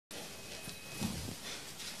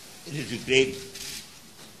It is a great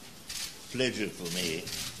pleasure for me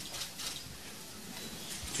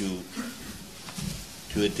to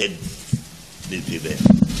attend this event.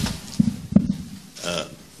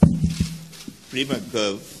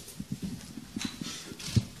 Primakov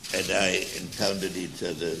and I encountered each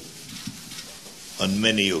other on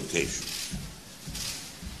many occasions,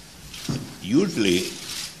 usually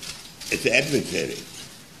as adversaries.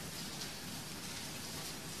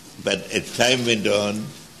 But as time went on,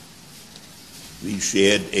 we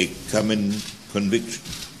shared a common conviction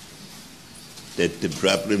that the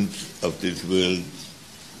problems of this world,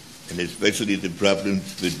 and especially the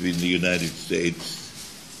problems between the United States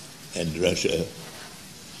and Russia,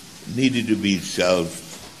 needed to be solved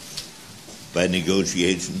by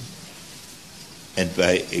negotiation and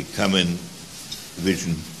by a common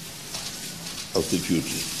vision of the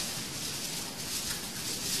future.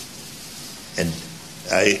 And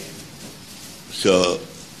I saw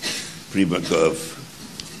Primakov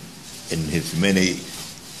in his many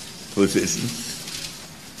positions,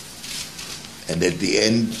 and at the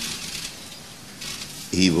end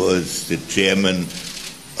he was the chairman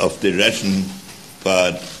of the Russian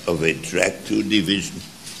part of a Track 2 division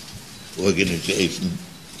organization,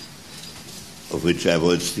 of which I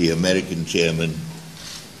was the American chairman,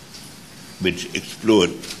 which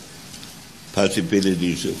explored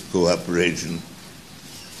possibilities of cooperation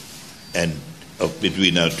and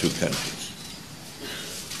between our two countries.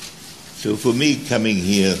 So for me, coming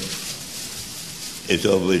here is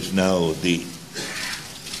always now an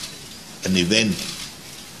event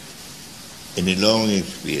in a long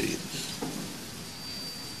experience,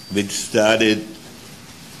 which started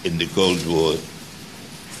in the Cold War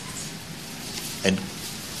and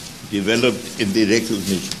developed in the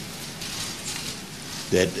recognition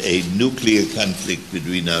that a nuclear conflict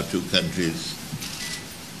between our two countries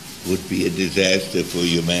would be a disaster for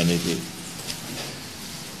humanity,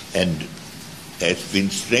 and has been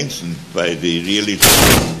strengthened by the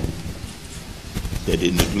realization that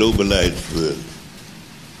in the globalized world,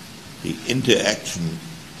 the interaction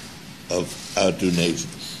of our two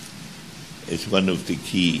nations is one of the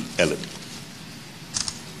key elements.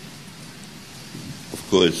 Of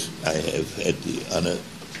course, I have had the honor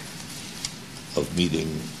of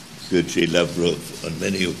meeting Sergei Lavrov on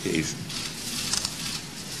many occasions.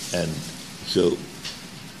 And so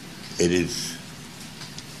it is,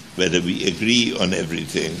 whether we agree on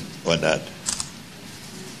everything or not,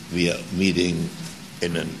 we are meeting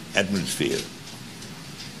in an atmosphere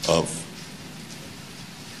of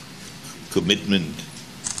commitment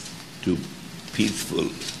to peaceful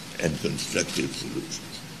and constructive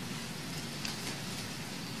solutions.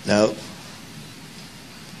 Now,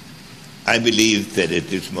 I believe that at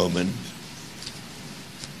this moment,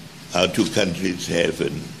 our two countries have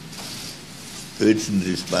an urgent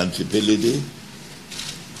responsibility,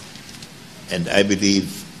 and I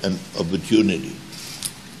believe an opportunity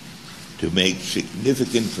to make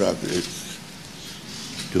significant progress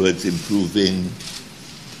towards improving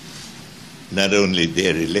not only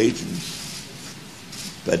their relations,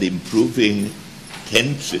 but improving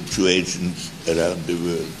tense situations around the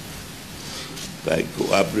world by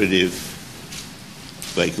cooperative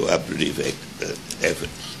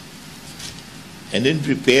efforts. And in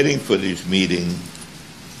preparing for this meeting,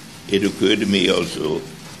 it occurred to me also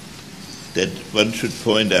that one should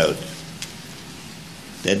point out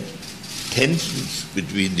that tensions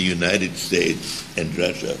between the United States and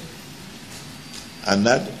Russia are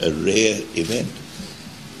not a rare event.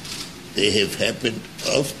 They have happened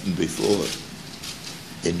often before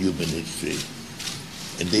in human history,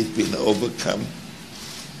 and they've been overcome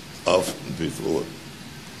often before.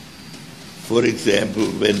 For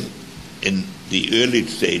example, when in the early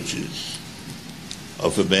stages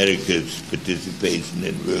of America's participation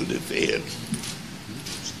in world affairs,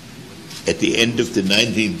 at the end of the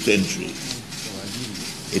 19th century,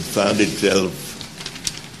 it found itself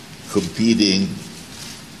competing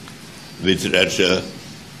with Russia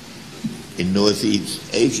in Northeast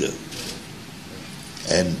Asia.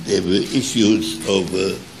 And there were issues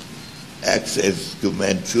over access to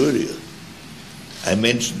Manchuria. I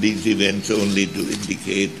mention these events only to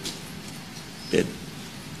indicate that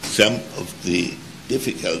some of the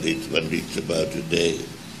difficulties one reads about today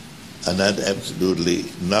are not absolutely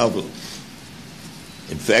novel.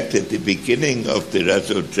 In fact, at the beginning of the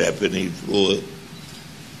Russo-Japanese War,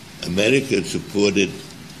 America supported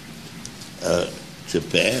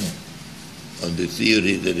Japan on the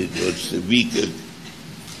theory that it was the weaker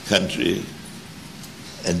country,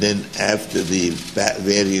 and then after the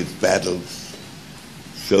various battles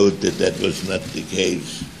showed that that was not the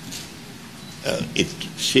case, it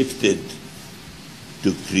shifted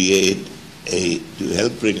to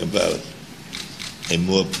help bring about a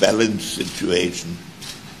more balanced situation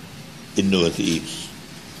in Northeast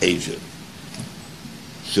Asia.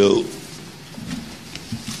 So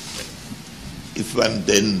if one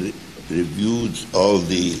then reviews all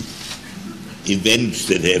the events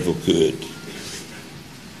that have occurred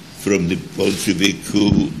from the Bolshevik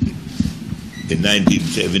coup in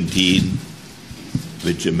 1917,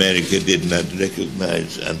 which America did not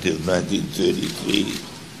recognize until 1933,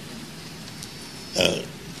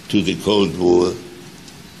 to the Cold War,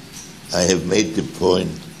 I have made the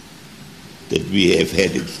point that we have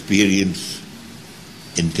had experienced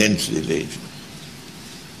intense relations.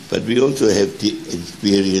 But we also have the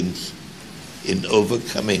experience in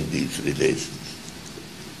overcoming these relations,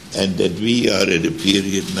 and that we are at a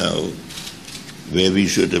period now where we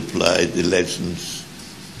should apply the lessons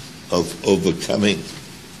of overcoming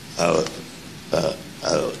our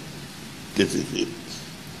difficulties.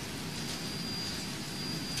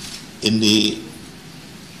 In the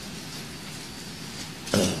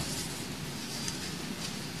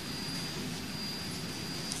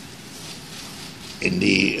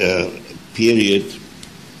period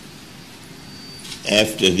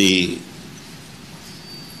after the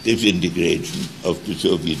disintegration of the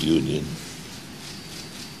Soviet Union,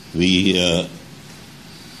 we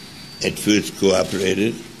at first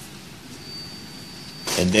cooperated,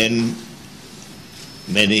 and then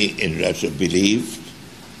many in Russia believed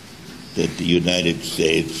that the United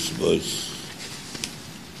States was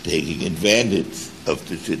taking advantage of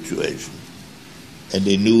the situation, and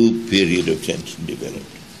a new period of tension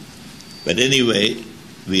developed. But anyway,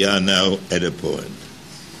 we are now at a point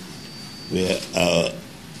where our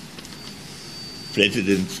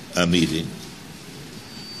presidents are meeting,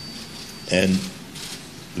 and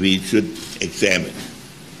we should examine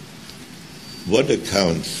what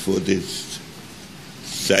accounts for this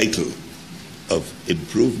cycle of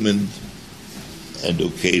improvement and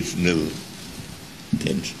occasional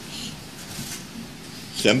tensions.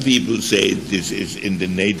 Some people say this is in the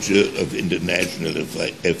nature of international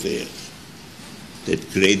affairs,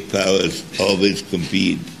 that great powers always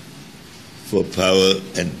compete for power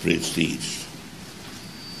and prestige.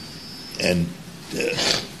 And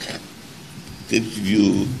this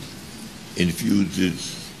view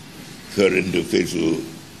infuses current official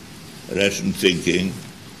Russian thinking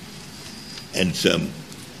and some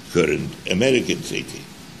current American thinking.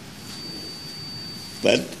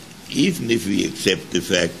 But even if we accept the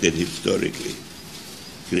fact that historically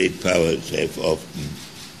great powers have often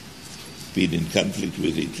been in conflict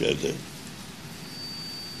with each other,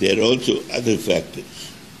 there are also other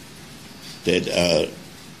factors that are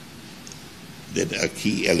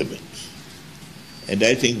key elements. And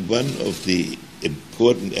I think one of the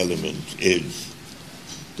important elements is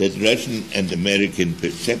that Russian and American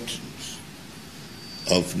perceptions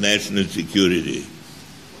of national security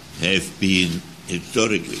have been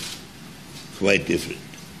historically quite different.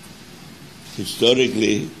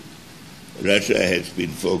 Historically, Russia has been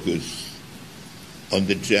focused on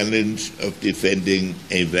the challenge of defending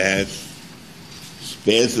a vast,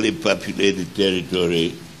 sparsely populated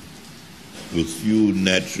territory with few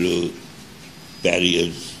natural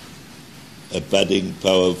barriers, abutting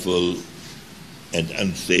powerful and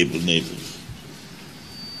unstable neighbors.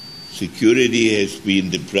 Security has been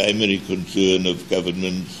the primary concern of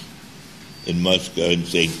governments in Moscow and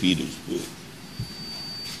St. Petersburg.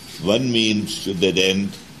 One means to that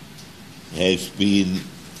end has been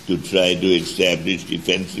to try to establish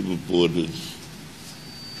defensible borders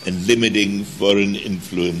and limiting foreign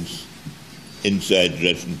influence inside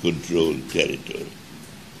Russian-controlled territory.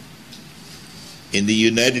 In the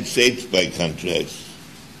United States, by contrast,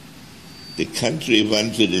 the country,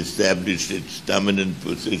 once it established its dominant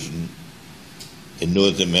position in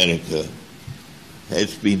North America,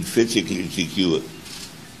 has been physically secure.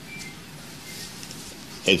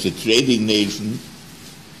 As a trading nation,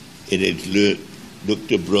 it has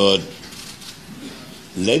looked abroad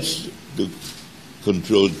less to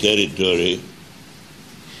control territory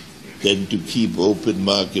than to keep open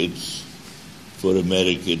markets for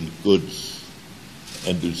American goods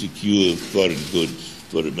and to secure foreign goods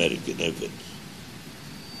for American efforts.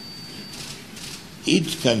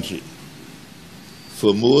 Each country,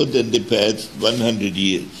 for more than the past 100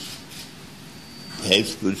 years,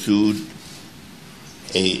 has pursued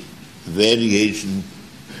a variation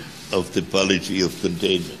of the policy of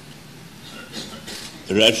containment.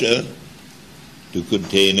 Russia, to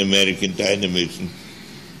contain American dynamism;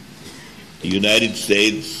 the United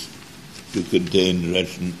States, to contain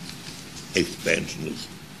Russian expansionism.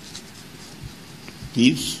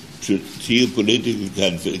 These geopolitical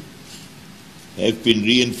conflicts have been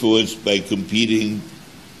reinforced by competing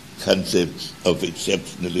concepts of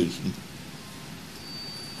exceptionalism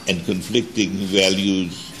and conflicting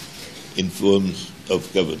values in forms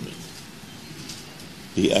of government.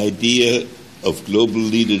 The idea of global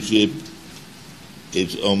leadership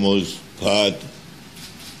is almost part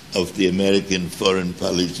of the American foreign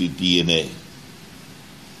policy DNA.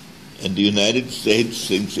 And the United States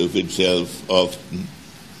thinks of itself often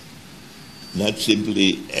not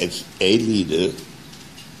simply as a leader,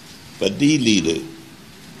 but the leader.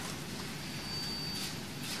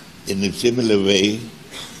 In a similar way,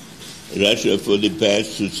 Russia for the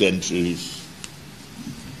past 2 centuries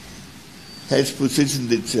has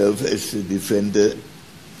positioned itself as the defender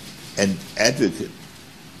and advocate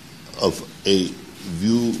of a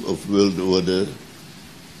view of world order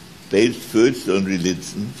based first on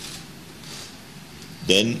religion,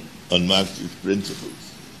 then on Marxist principles.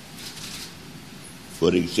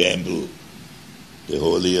 For example, the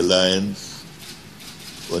Holy Alliance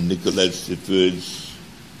or Nicholas I's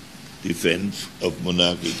defense of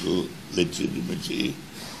monarchical legitimacy,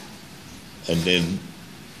 and then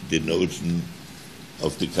the notion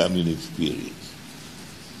of the communist period.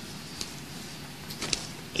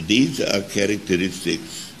 These are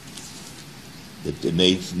characteristics that the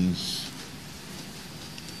nations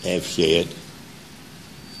have shared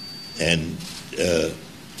and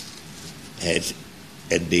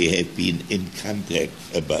they have been in contact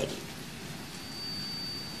about it.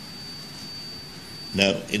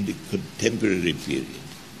 Now, in the contemporary period,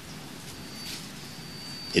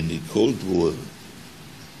 in the Cold War,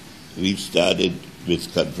 we started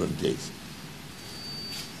with confrontation.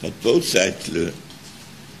 But both sides learned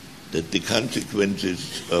that the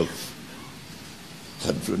consequences of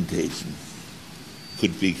confrontation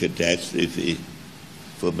could be catastrophe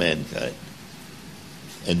for mankind.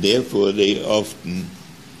 And therefore they often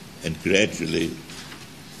and gradually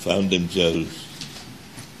found themselves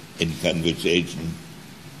in conversation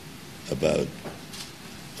about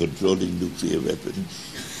controlling nuclear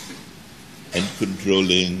weapons and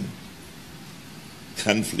controlling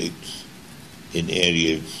conflicts in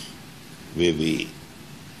areas where we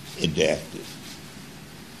interacted.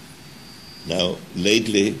 Now,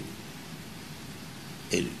 lately,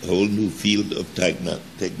 a whole new field of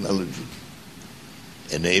technology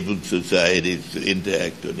enabled societies to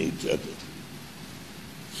interact on each other.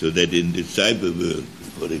 So that in the cyber world,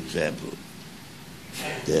 for example,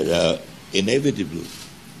 there are inevitable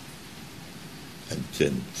and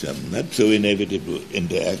some not so inevitable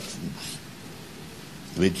interactions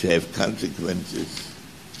which have consequences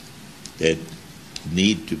that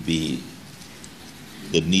need to be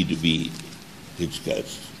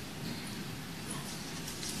discussed.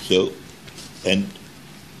 So, and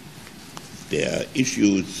there are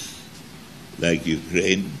issues like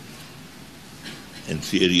Ukraine and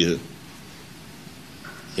Syria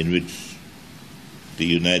in which the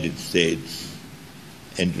United States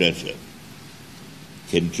and Russia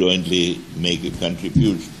can jointly make a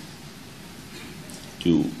contribution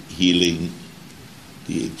to healing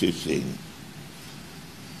the existing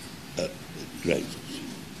crisis.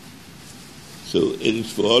 So it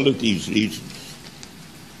is for all of these reasons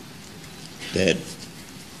that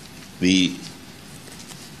we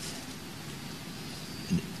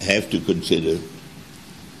have to consider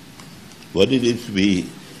what it is we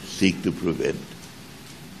seek to prevent,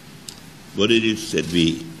 what it is that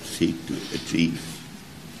we seek to achieve,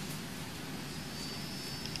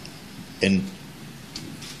 and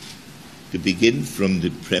to begin from the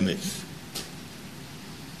premise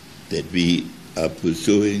that we are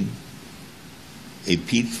pursuing a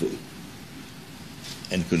peaceful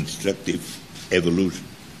and constructive evolution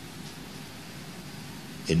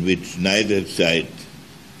in which neither side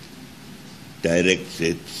directs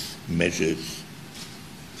its measures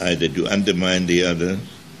either to undermine the other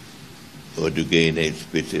or to gain a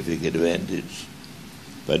specific advantage,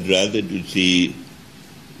 but rather to see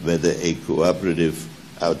whether a cooperative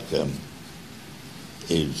outcome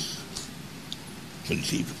is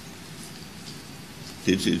conceivable.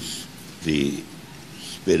 This is the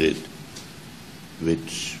spirit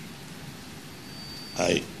which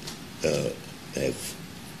I have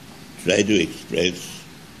tried to express.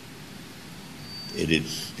 It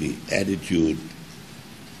is the attitude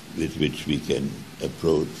with which we can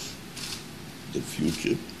approach the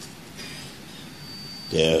future.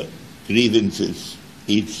 There are grievances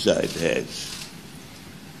each side has,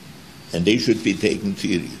 and they should be taken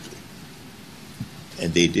seriously.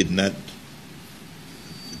 And they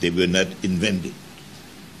were not invented.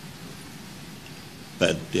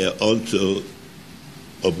 But there are also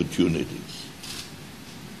opportunities.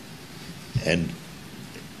 And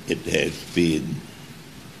it has been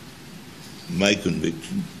my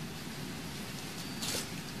conviction,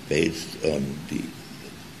 based on the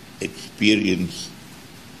experience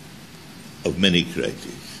of many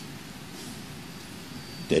crises,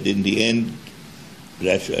 that in the end,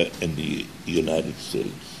 Russia and the United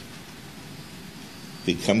States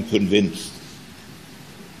become convinced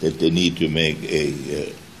that they need to make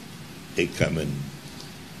a common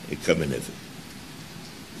effort.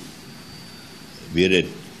 We're at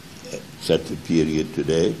such a period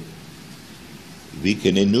today. We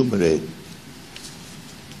can enumerate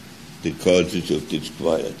the causes of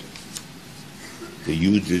disquiet, the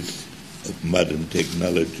uses of modern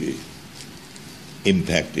technology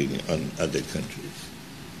impacting on other countries,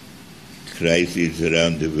 crises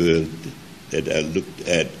around the world that are looked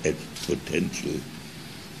at as potential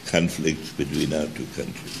conflicts between our two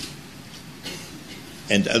countries,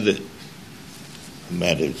 and other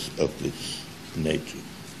matters of this nature.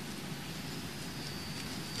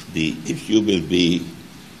 The issue will be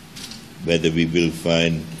whether we will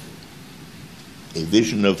find a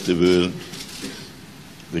vision of the world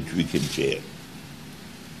which we can share,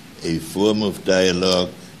 a form of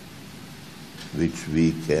dialogue which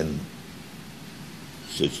we can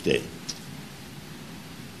sustain.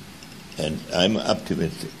 And I'm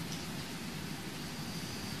optimistic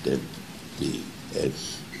that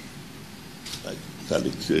as my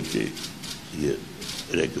colleague Sergey here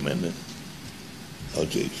recommended,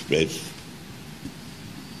 also expressed,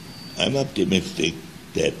 I'm optimistic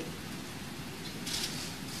that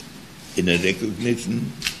in a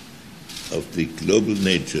recognition of the global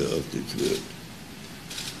nature of this world,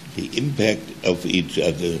 the impact of each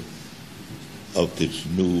other of this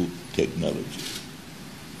new technology,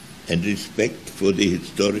 and respect for the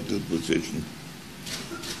historical position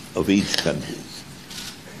of each country,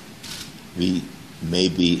 we may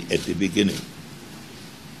be at the beginning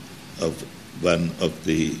of one of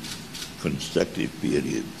the constructive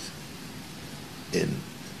periods in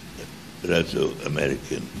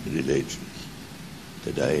Russo-American relations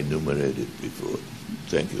that I enumerated before.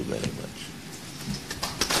 Thank you very much.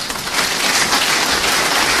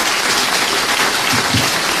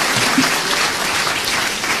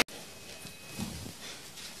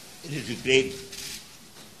 It is a great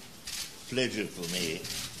pleasure for me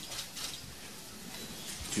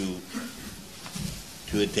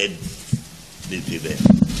to attend this event.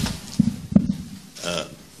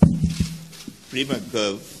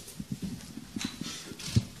 Primakov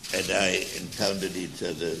and I encountered each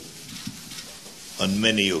other on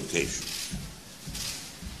many occasions,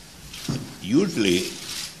 usually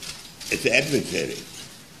as adversaries.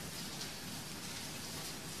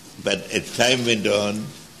 But as time went on,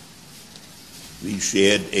 we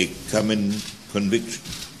shared a common conviction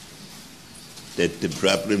that the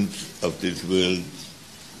problems of this world,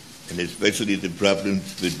 and especially the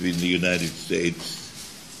problems between the United States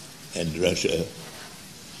and Russia,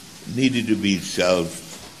 needed to be solved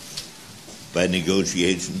by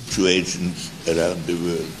negotiations, situations around the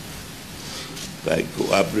world, by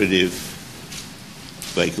cooperative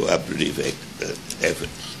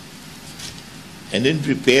efforts. And in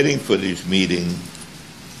preparing for this meeting,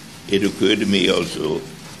 it occurred to me also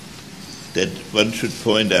that one should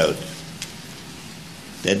point out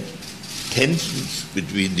that tensions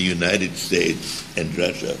between the United States and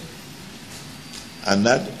Russia are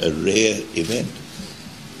not a rare event.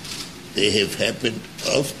 They have happened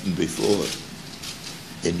often before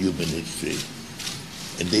in human history,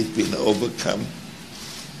 and they've been overcome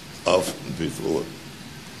often before.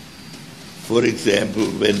 For example,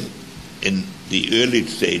 when in the early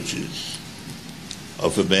stages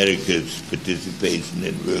of America's participation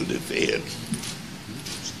in world affairs,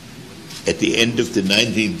 at the end of the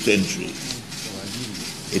 19th century,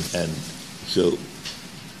 and so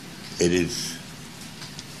it is,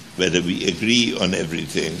 whether we agree on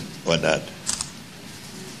everything or not,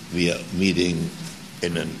 we are meeting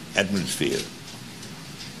in an atmosphere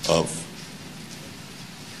of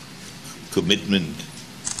commitment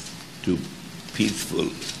to peaceful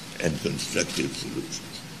and constructive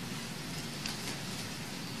solutions.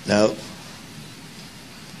 Now,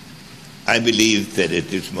 I believe that at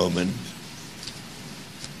this moment,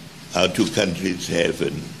 our two countries have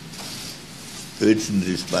an urgent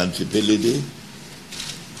responsibility,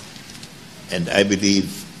 and I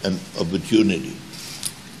believe an opportunity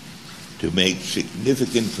to make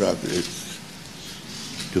significant progress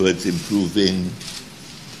towards improving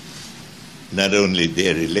not only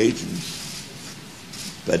their relations,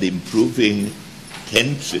 but improving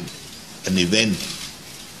tension, an event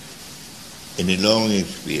in a long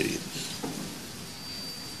experience,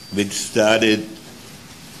 which started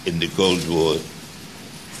in the Cold War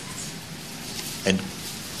and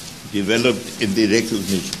developed in the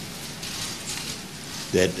recognition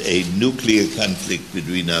that a nuclear conflict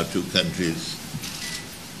between our two countries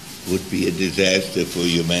would be a disaster for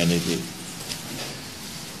humanity,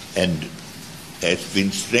 and has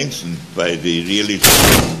been strengthened by the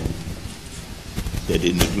realization that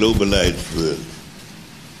in the globalized world,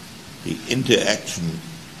 the interaction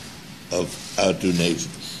of our two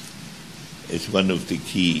nations is one of the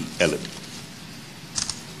key elements.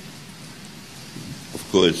 Of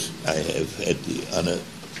course, I have had the honor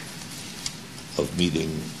of meeting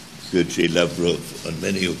Sergei Lavrov on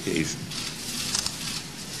many occasions,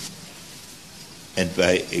 and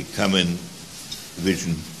by a common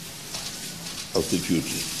vision of the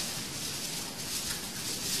future.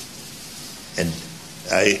 And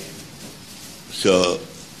I saw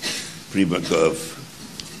Primakov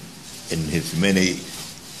in his many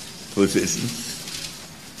positions,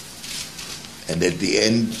 and at the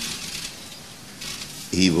end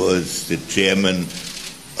he was the chairman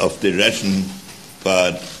of the Russian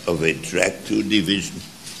part of a Track 2 division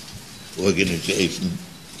organization,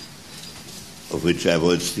 of which I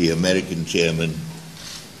was the American chairman,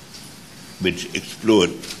 which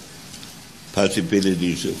explored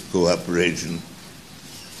possibilities of cooperation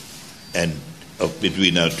and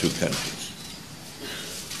between our two countries.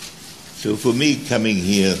 So for me, coming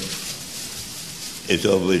here is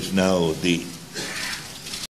always now the